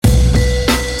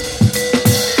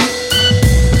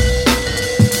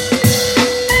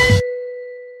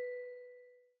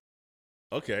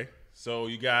Okay, so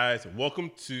you guys,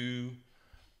 welcome to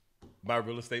my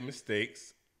real estate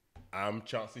mistakes. I'm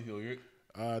Chauncey Hilliard,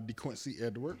 DeQuincy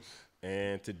Edwards,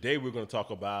 and today we're going to talk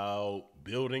about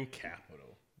building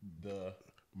capital. The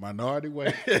minority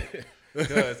way.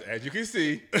 Because as you can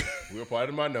see, we're part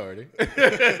of the minority.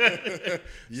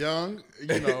 Young,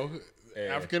 And-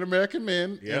 African American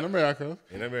men Yep. in America.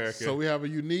 In America. So we have a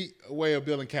unique way of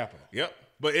building capital. Yep,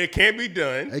 but it can be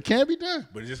done, It can be done.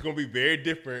 but it's just going to be very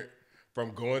different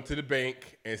from going to the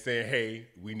bank and saying, "Hey,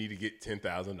 we need to get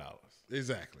 $10,000."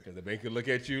 Exactly. Because the bank could look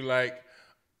at you like,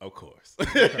 "Of course."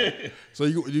 So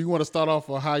you want to start off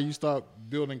on how you start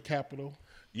building capital?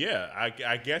 Yeah,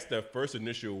 I guess the first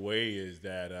initial way is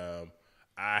that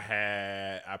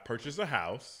I purchased a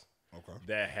house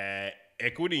that had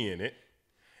equity in it,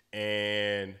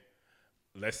 and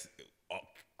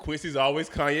Quincy's always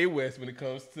Kanye West when it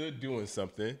comes to doing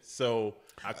something. So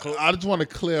I just want to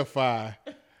clarify.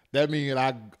 That means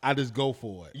I just go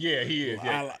for it. yeah, he is.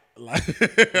 Yeah.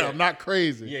 I'm not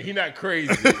crazy. Yeah, he not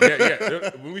crazy.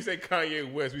 yeah. When we say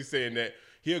Kanye West, we saying that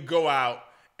he'll go out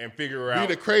and figure out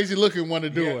Be the crazy looking one to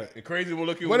do it. The crazy one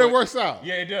looking But it works out.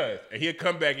 Yeah, it does. And he'll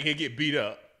come back and he'll get beat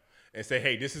up and say,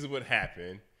 "Hey, this is what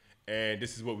happened, and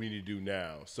this is what we need to do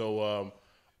now." So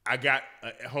I got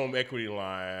a home equity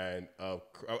line of,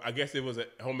 I guess it was a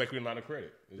home equity line of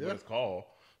credit is what it's called.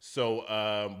 So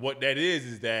what that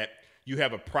is that you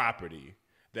have a property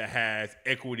that has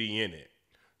equity in it.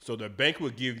 So the bank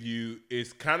would give you,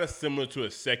 it's kind of similar to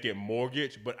a second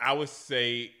mortgage, but I would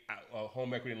say a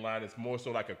home equity line is more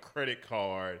so like a credit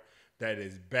card that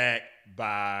is backed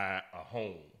by a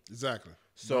home. Exactly.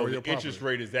 So Borrow your the interest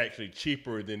property. rate is actually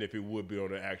cheaper than if it would be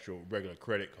on an actual regular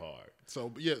credit card.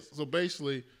 So so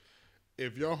basically,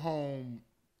 if your home,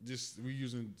 we're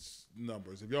using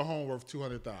numbers. If your home worth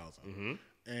 $200,000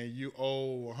 and you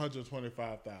owe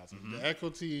 $125,000, the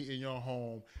equity in your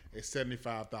home is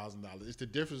 $75,000. It's the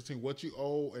difference between what you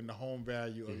owe and the home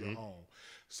value of your home.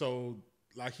 So,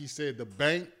 like he said, the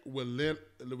bank will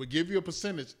give you a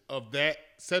percentage of that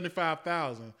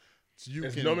 $75,000. So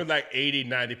It's normally like 80,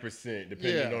 90%,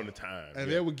 depending on the time.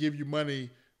 And they will give you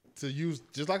money to use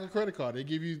just like a credit card. They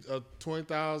give you a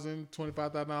 $20,000,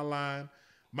 $25,000 line.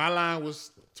 My line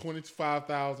was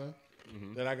 $25,000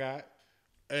 that I got.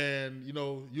 And,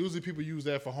 usually people use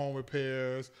that for home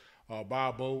repairs, buy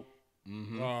a boat,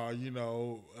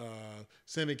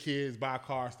 send the kids, buy a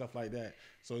car, stuff like that.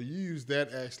 So you use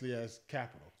that actually as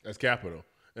capital. As capital.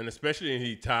 And especially in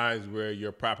the times where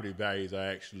your property values are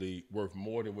actually worth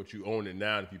more than what you own it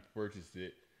now. If you purchased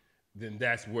it, then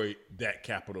that's where that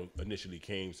capital initially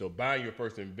came. So buying your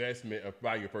first investment or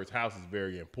buying your first house is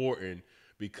very important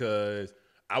because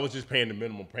I was just paying the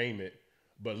minimum payment,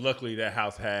 but luckily that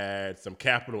house had some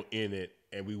capital in it,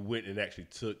 and we went and actually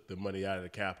took the money out of the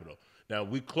capital. Now,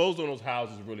 we closed on those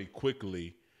houses really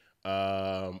quickly,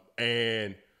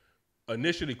 and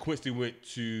initially Quincy went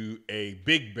to a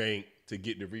big bank to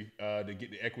get the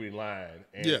equity line,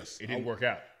 and it didn't work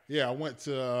out. Yeah, I went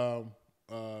to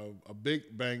a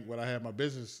big bank when I had my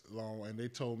business loan, and they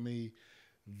told me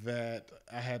that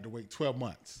I had to wait 12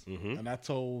 months. And I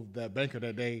told that banker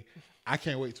that day, I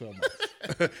can't wait 12 months.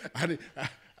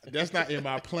 That's not in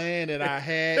my plan that I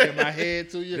had in my head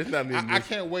to you. I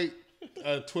can't wait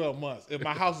 12 months. If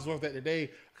my house is worth that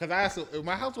today, because I asked her, if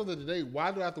my house was worth that today,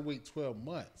 why do I have to wait 12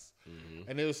 months?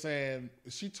 And they were saying,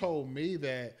 she told me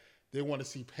that they want to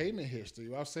see payment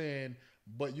history. I was saying,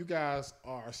 but you guys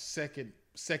are second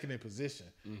in position.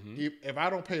 If I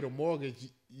don't pay the mortgage,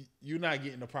 you're not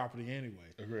getting the property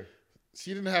anyway. Agree.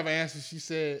 She didn't have an answer. She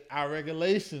said, our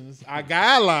regulations, our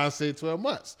guidelines say 12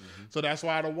 months. So that's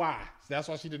why the why. That's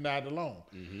why she denied the loan.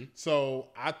 So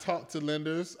I talked to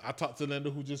lenders. I talked to a lender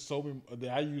who just sold me that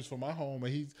I use for my home.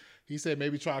 And he said,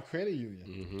 maybe try a credit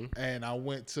union. And I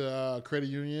went to a credit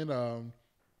union,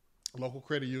 local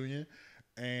credit union.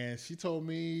 And she told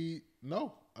me,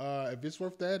 no, if it's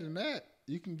worth that and that,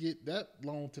 you can get that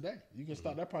loan today. You can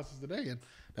start that process today. And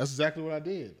that's exactly what I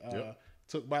did.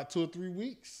 Took about 2 or 3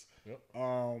 weeks.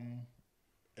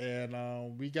 And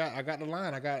I got the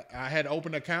line. I had to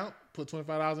open an account, put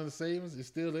 $25 in the savings. It's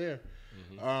still there.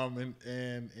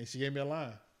 And she gave me a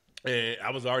line. And I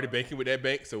was already banking with that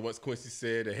bank. So once Quincy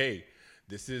said, hey,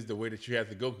 this is the way that you have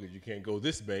to go because you can't go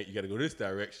this bank. You got to go this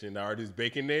direction. I already was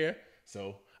banking there.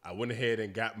 So I went ahead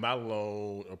and got my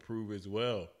loan approved as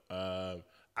well.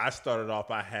 I started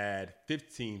off, I had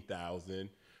 $15,000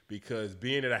 because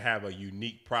being that I have a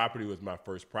unique property was my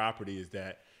first property is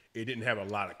that it didn't have a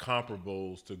lot of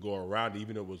comparables to go around,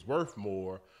 even though it was worth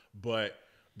more. But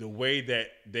the way that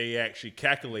they actually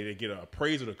calculated, get an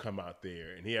appraisal to come out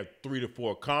there, and he had 3 to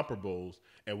 4 comparables,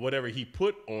 and whatever he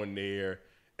put on there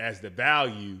as the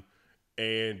value,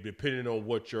 and depending on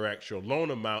what your actual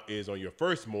loan amount is on your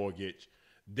first mortgage,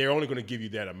 they're only going to give you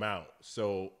that amount.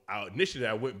 So initially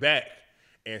I went back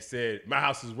and said, my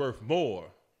house is worth more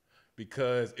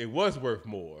because it was worth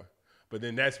more. But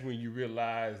then that's when you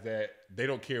realize that they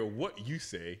don't care what you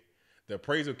say. The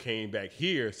appraisal came back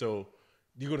here, so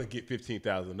you're going to get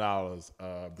 $15,000,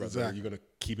 brother. Exactly. You're going to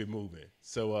keep it moving.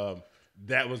 So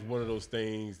that was one of those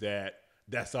things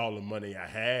that's all the money I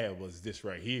had was this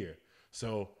right here.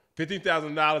 So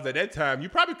 $15,000 at that time, you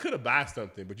probably could have bought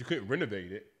something, but you couldn't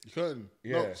renovate it. You couldn't.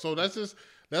 Yeah. No, so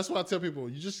that's why I tell people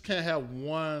you just can't have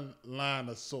one line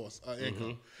of source of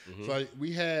income. So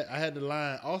I had the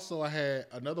line. Also, I had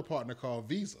another partner called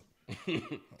Visa.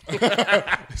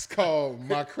 It's called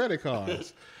my credit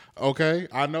cards. Okay,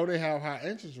 I know they have high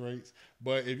interest rates,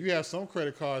 but if you have some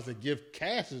credit cards that give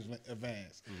cash in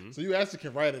advance, so you actually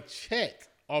can write a check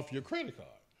off your credit card.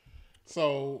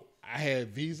 So I had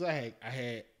Visa.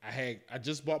 I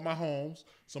just bought my homes,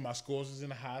 so my scores was in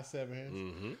the high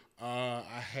 7s. I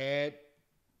had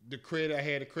the credit. I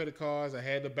had the credit cards. I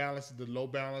had the balances, the low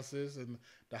balances, and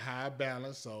the high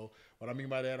balance. So what I mean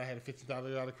by that, I had a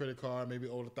 $15,000 credit card, maybe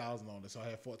owed $1,000 on it. So I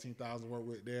had $14,000 work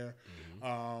with there.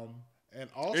 And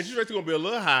also, Interest rates are going to be a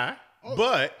little high,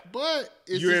 but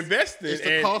you're investing. It's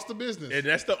the cost of business, and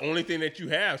that's the only thing that you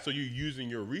have. So you're using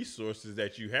your resources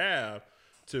that you have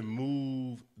to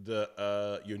move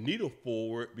your needle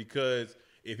forward, because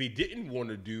if he didn't want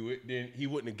to do it, then he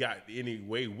wouldn't have got any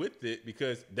way with it,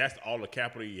 because that's all the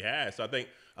capital he has. So I think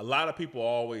a lot of people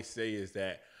always say is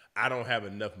that I don't have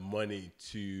enough money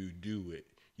to do it.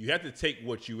 You have to take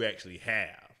what you actually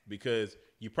have, because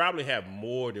you probably have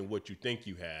more than what you think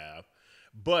you have,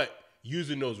 but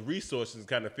using those resources and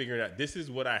kind of figuring out this is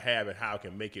what I have and how I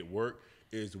can make it work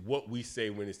is what we say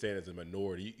when it's saying as a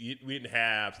minority. We didn't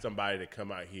have somebody to come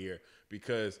out here,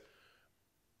 because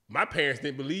my parents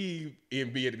didn't believe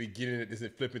in me at the beginning that this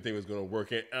flipping thing was going to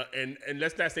work. And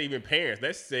let's not say even parents.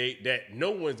 Let's say that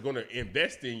no one's going to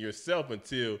invest in yourself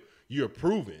until you're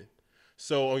proven.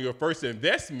 So on your first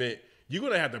investment, you're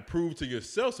going to have to prove to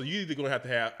yourself. So you're either going to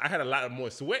have, I had a lot more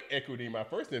sweat equity in my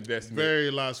first investment.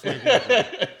 Very lot of sweat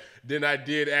equity. Than I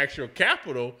did actual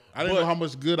capital. I didn't know how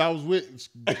much good I was with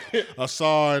a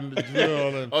saw and the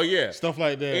drill and stuff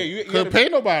like that. Yeah, you couldn't pay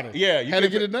nobody. Yeah, you had to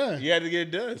get it done. You had to get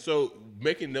it done. So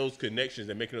making those connections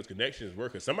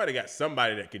work. Because somebody got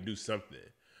somebody that can do something.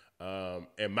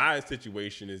 And my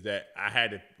situation is that I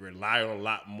had to rely on a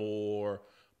lot more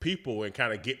people and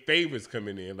kind of get favors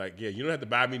coming in. Like, you don't have to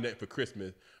buy me nothing for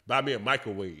Christmas. Buy me a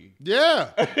microwave. Yeah,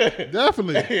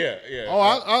 definitely. yeah.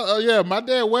 Oh, my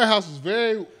dad's warehouse was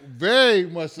very, very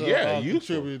much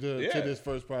contributed to this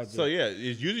first project. So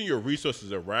it's using your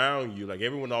resources around you. Like,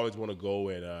 everyone always want to go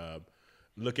and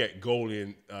look at gold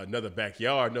in another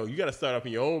backyard. No, you got to start off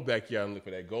in your own backyard and look for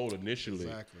that gold initially.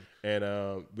 Exactly.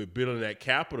 And with building that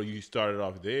capital, you started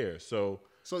off there. So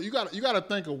you got to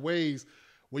think of ways.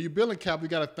 When you're building capital, you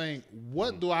got to think,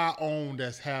 what do I own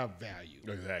that's have value?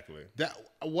 Exactly.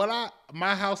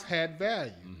 My house had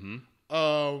value.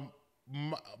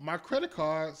 My credit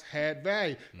cards had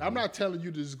value. I'm not telling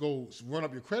you to just go run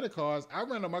up your credit cards. I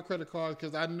ran up my credit cards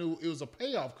because I knew it was a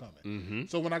payoff coming.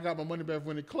 So when I got my money back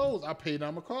when it closed, I paid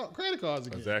down my credit cards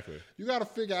again. Exactly. You got to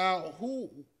figure out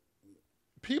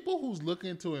people who's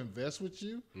looking to invest with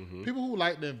you, people who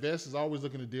like to invest is always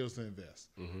looking at deals to invest.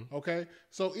 Okay?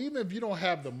 So even if you don't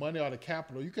have the money or the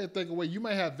capital, you can think of a way you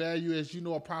might have value as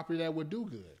a property that would do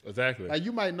good. Exactly. Like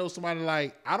you might know somebody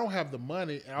like, I don't have the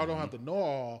money and I don't have to know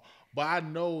all, but I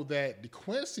know that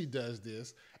DeQuincy does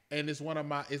this and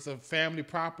it's a family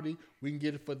property. We can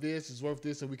get it for this, it's worth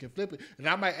this, and we can flip it. And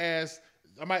I might ask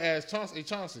Chauncey, hey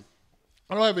Chauncey,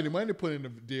 I don't have any money to put in the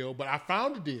deal, but I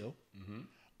found a deal.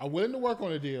 I'm willing to work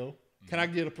on a deal. Can I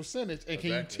get a percentage? And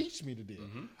can you teach me the deal?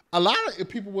 A lot of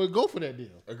people will go for that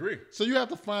deal. Agree. So you have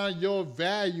to find your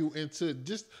value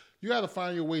you have to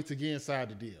find your way to get inside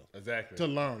the deal. Exactly. To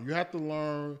learn. You have to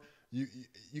learn.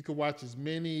 You can watch as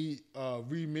many,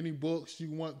 read many books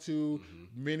you want to,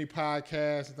 many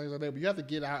podcasts and things like that. But you have to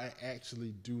get out and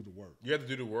actually do the work. You have to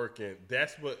do the work. And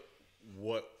that's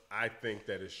what I think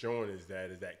that is showing is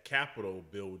that capital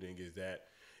building is that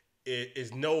it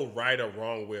is no right or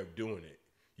wrong way of doing it.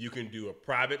 You can do a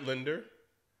private lender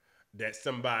that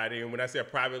somebody, and when I say a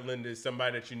private lender, is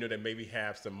somebody that you know that maybe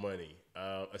have some money.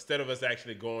 Instead of us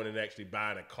actually going and actually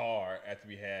buying a car after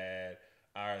we had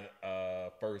our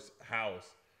first house,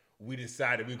 we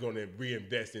decided we're going to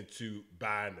reinvest into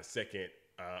buying a second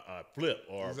flip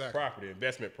or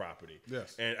investment property.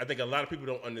 Yes. And I think a lot of people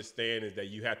don't understand is that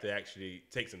you have to actually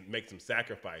make some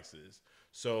sacrifices.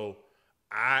 So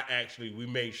we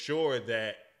made sure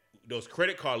that those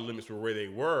credit card limits were where they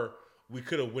were, we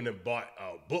could have went and bought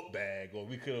a book bag, or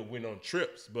we could have went on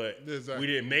trips, but we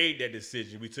didn't make that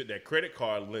decision. We took that credit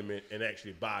card limit and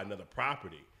actually buy another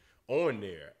property on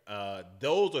there.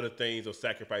 Those are the things, those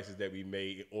sacrifices that we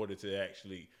made in order to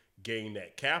actually gain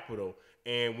that capital.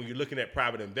 And when you're looking at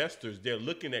private investors, they're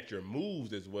looking at your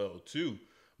moves as well too.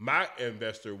 My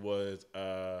investor was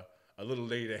a little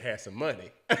lady that had some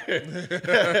money.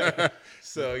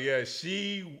 So yeah,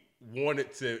 she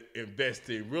wanted to invest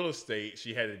in real estate.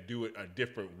 She had to do it a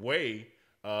different way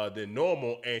than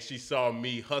normal, and she saw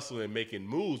me hustling and making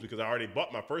moves because I already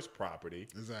bought my first property.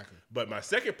 Exactly. But my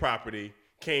second property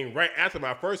came right after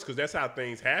my first, because that's how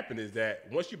things happen, is that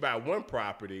once you buy one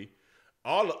property,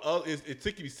 all the other, it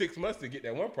took you 6 months to get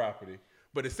that one property.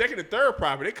 But the second and third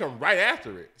property, they come right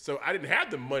after it. So I didn't have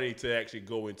the money to actually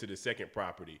go into the second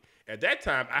property. At that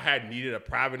time, I had needed a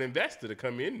private investor to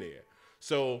come in there.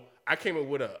 So I came up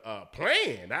with a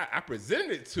plan. I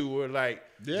presented it to her like,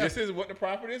 this is what the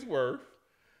property is worth.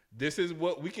 This is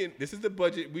what this is the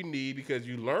budget we need, because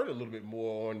you learn a little bit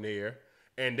more on there.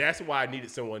 And that's why I needed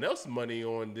someone else's money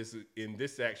on this, in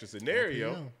this actual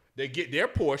scenario. Okay. They get their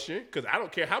portion, because I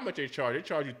don't care how much they charge. They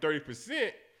charge you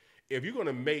 30%. If you're going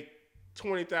to make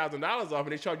 $20,000 off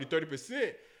and they charge you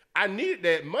 30%, I needed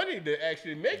that money to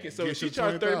actually make it. So she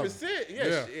charged 30%.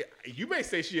 Yeah. You may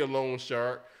say she a loan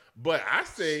shark, but I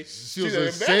say she's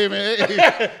a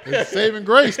saving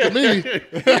grace to me.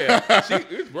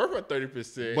 It's worth her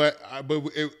 30%. But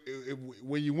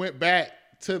when you went back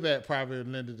to that private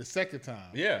lender the second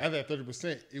time, at that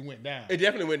 30%, it went down. It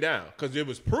definitely went down because it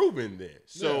was proven then.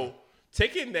 So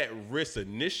taking that risk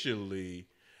initially,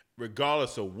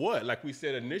 regardless of what, like we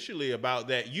said initially about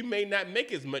that, you may not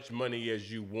make as much money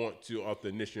as you want to off the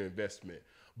initial investment,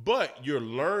 but you're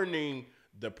learning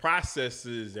the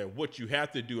processes and what you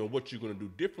have to do and what you're going to do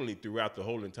differently throughout the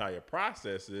whole entire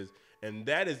processes. And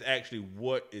that is actually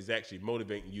what is actually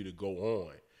motivating you to go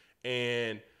on.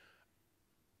 And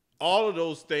all of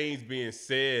those things being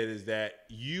said is that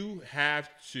you have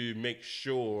to make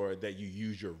sure that you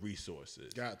use your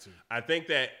resources. Got to. I think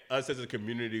that us as a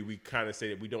community, we kind of say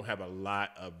that we don't have a lot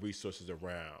of resources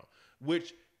around,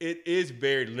 which it is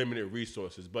very limited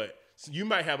resources. But you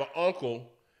might have an uncle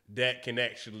that can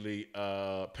actually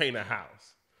paint a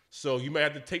house. So you might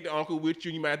have to take the uncle with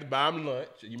you. You might have to buy him lunch.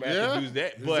 You might have to do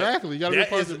that. But exactly. You got to be a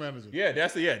project manager.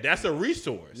 Yeah, that's a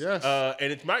resource. Yes.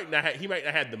 And it might not. He might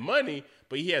not have the money,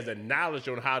 but he has the knowledge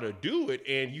on how to do it,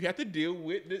 and you have to deal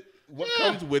with what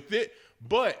comes with it.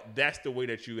 But that's the way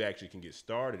that you actually can get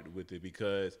started with it,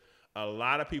 because a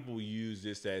lot of people use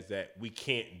this as that we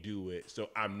can't do it, so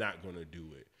I'm not going to do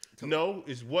it. No,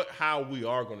 it's how we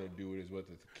are going to do it is what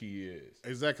the key is.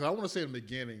 Exactly. I want to say in the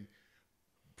beginning,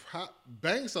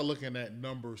 banks are looking at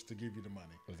numbers to give you the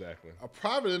money. Exactly. A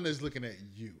private lender is looking at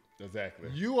you. Exactly.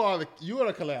 You are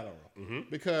the collateral,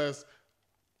 because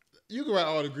you can write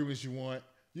all the agreements you want.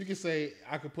 You can say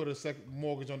I could put a second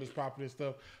mortgage on this property and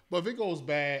stuff, but if it goes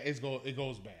bad, it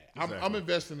goes bad. Exactly. I'm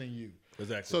investing in you.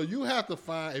 Exactly. So you have to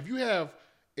find, if you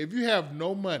have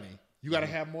no money, you got to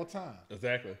have more time.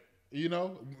 Exactly. You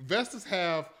know, investors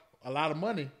have a lot of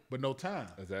money, but no time.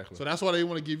 Exactly. So that's why they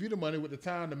want to give you the money with the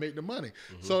time to make the money.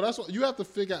 So that's what you have to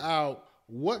figure out.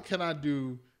 What can I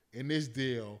do in this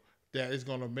deal that is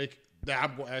going to make that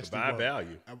I'm going to actually buy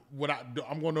value? I'm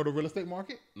going to know the real estate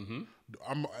market.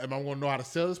 Am I going to know how to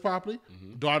sell this property?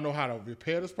 Do I know how to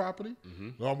repair this property?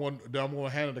 Do I'm going to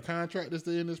handle the contract that's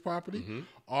in this property?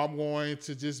 Or I'm going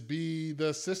to just be the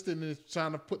assistant and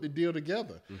trying to put the deal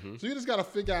together. So you just got to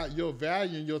figure out your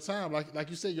value and your time. Like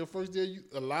you said, your first day,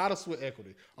 a lot of sweat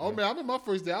equity. Oh man, I remember my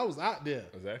first day, I was out there.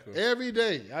 Exactly. Every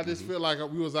day, I just feel like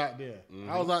we was out there.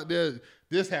 I was out there.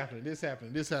 This happening.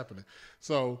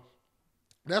 So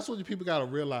that's what you people got to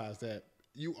realize, that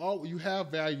you have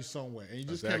value somewhere, and you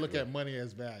just can't look at money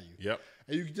as value. Yep.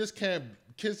 And you just can't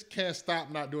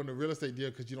stop not doing the real estate deal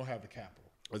because you don't have the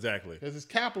capital. Exactly. Because there's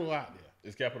capital out there.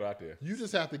 There's capital out there. You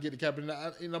just have to get the capital.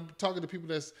 And I'm talking to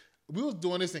people I was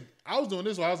doing this when I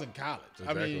was in college.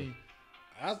 Exactly.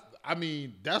 I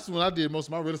mean that's when I did most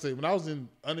of my real estate. When I was in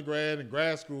undergrad and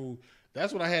grad school,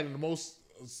 that's when I had the most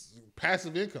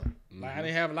passive income. Like I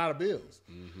didn't have a lot of bills.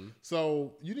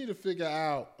 So you need to figure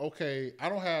out, okay, I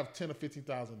don't have 10 or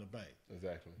 15,000 in the bank.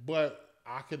 Exactly. But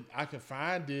I can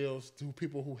find deals to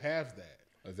people who have that.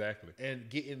 Exactly.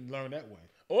 And learn that way.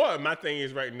 Or my thing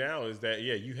is right now is that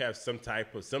you have some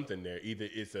type of something there. Either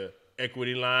it's a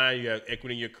equity line, you have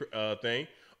equity in your thing,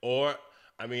 or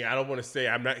I mean, I don't want to say,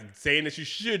 I'm not saying that you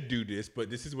should do this, but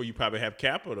this is where you probably have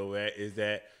capital at, is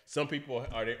that some people,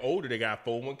 are they older, they got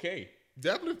 401k.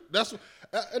 Definitely.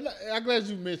 And I'm glad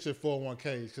you mentioned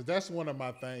 401ks because that's one of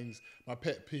my things, my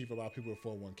pet peeve about people with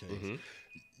 401ks. Mm-hmm.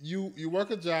 You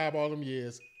work a job all them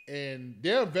years and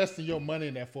they're investing your money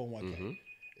in that 401k. Mm-hmm.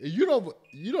 You don't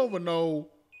even know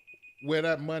where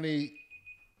that money.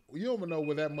 You don't even know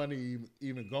where that money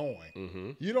even going.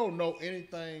 Mm-hmm. You don't know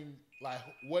anything like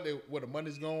where the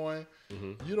money's going.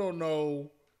 Mm-hmm. You don't know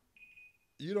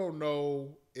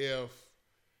if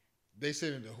they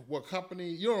said in what company.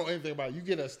 You don't know anything about it. You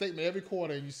get a statement every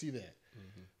quarter and you see that.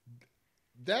 Mm-hmm.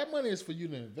 That money is for you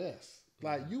to invest.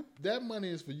 Like that money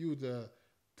is for you to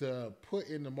put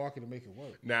in the market to make it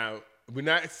work. Now, we're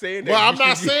not saying that. Well, I'm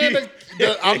not saying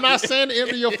I'm not saying to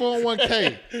enter your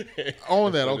 401k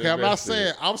on that. Okay,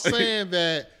 I'm saying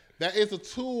that is a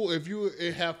tool. If you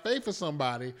have faith in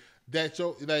somebody, that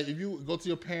if you go to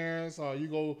your parents or you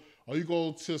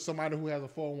go to somebody who has a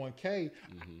 401k,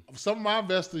 some of my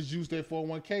investors use their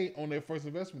 401k on their first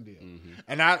investment deal. Mm-hmm.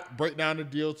 And I break down the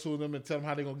deal to them and tell them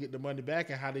how they're going to get the money back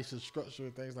and how they should structure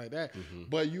and things like that. Mm-hmm.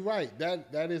 But you're right.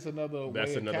 That is another way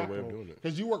of doing it.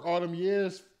 Because you work all them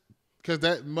years because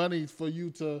that money for you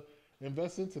to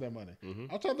invest into that money. Mm-hmm.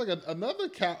 I'm trying to think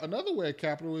another way of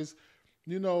capital is,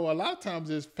 a lot of times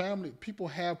is people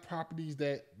have properties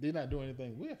that they're not doing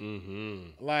anything with.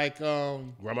 Mm-hmm. Like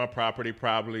grandma property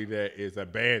probably that is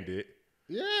abandoned.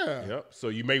 Yeah. Yep. So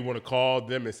you may want to call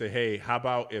them and say, hey, how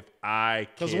about if I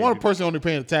can... Because one person only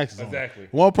paying the taxes exactly. on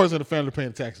it. One person in the family paying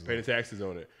the taxes Pay the taxes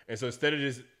on it. And so instead of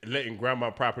just letting grandma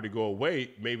property go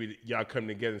away, maybe y'all come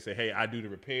together and say, hey, I do the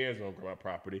repairs on grandma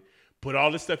property. Put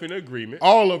all this stuff in agreement.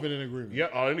 All of it in agreement. Yeah,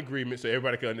 all in agreement so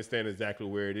everybody can understand exactly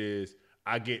where it is.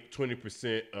 I get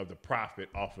 20% of the profit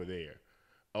off of there.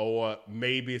 Or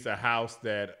maybe it's a house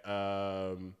that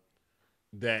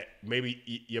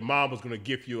maybe your mom was going to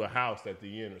gift you a house at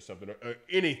the end or something, or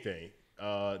anything,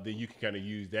 then you can kind of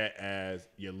use that as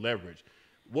your leverage.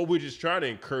 What we're just trying to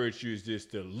encourage you is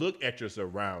just to look at your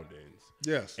surroundings.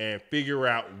 Yes. And figure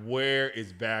out where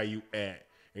is value at.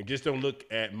 And just don't look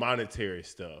at monetary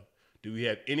stuff. Do we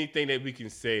have anything that we can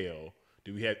sell?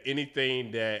 Do we have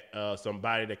anything that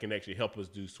somebody that can actually help us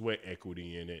do sweat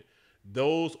equity in it?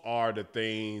 Those are the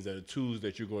things and the tools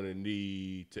that you're going to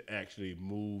need to actually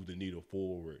move the needle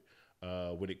forward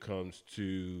when it comes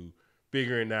to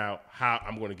figuring out how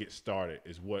I'm going to get started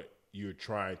is what you're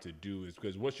trying to do. Is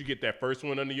because once you get that first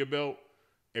one under your belt,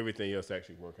 everything else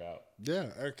actually work out. Yeah,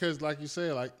 because like you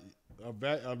said, like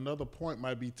another point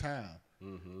might be time.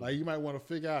 Mm-hmm. Like you might want to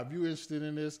figure out if you're interested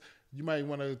in this. You might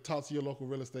want to talk to your local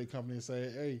real estate company and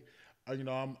say, "Hey,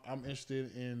 I'm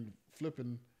interested in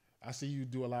flipping. I see you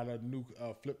do a lot of new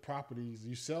flip properties.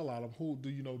 You sell a lot of them. Who do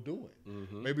you know do it?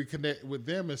 Mm-hmm. Maybe connect with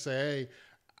them and say, hey,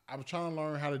 I'm trying to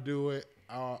learn how to do it.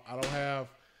 I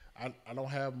don't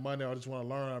have money. I just want to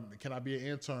learn. Can I be an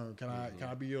intern? Can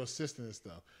I be your assistant and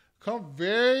stuff? Come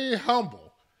very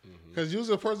humble, because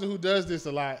usually a person who does this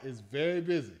a lot is very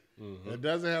busy. Mm-hmm. It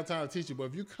doesn't have time to teach you. But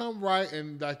if you come right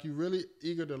and like you're really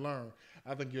eager to learn,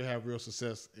 I think you'll have real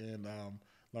success in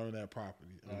learning that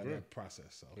that process.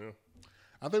 So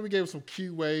I think we gave them some key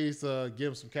ways to give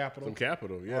them some capital. Some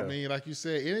capital, yeah. I mean, like you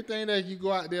said, anything that you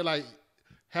go out there, like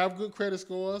have good credit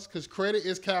scores, because credit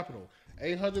is capital.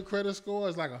 800 credit score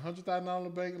is like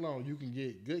 $100,000 bank loan. You can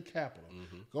get good capital.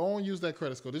 Mm-hmm. Go on and use that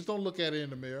credit score. Just don't look at it in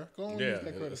the mirror. Go on and use that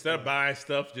credit score. Instead of buying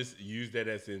stuff, just use that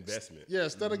as an investment. Yeah,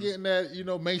 instead of getting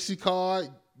that, Macy card,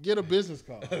 get a business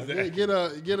card. Exactly.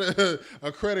 Get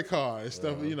a credit card and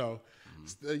stuff,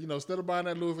 instead of buying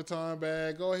that Louis Vuitton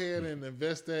bag, go ahead and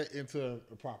invest that into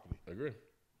a property. Agree.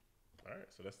 All right,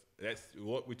 so that's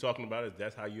what we're talking about is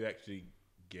that's how you actually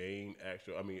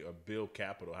build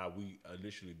capital, how we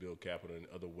initially build capital and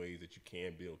other ways that you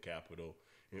can build capital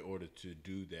in order to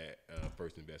do that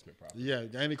first investment property. Yeah,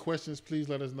 any questions, please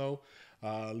let us know.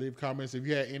 Leave comments. If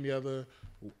you had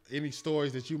any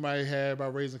stories that you might have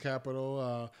about raising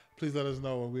capital, please let us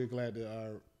know, and we're glad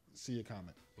to see your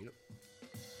comment. Yep.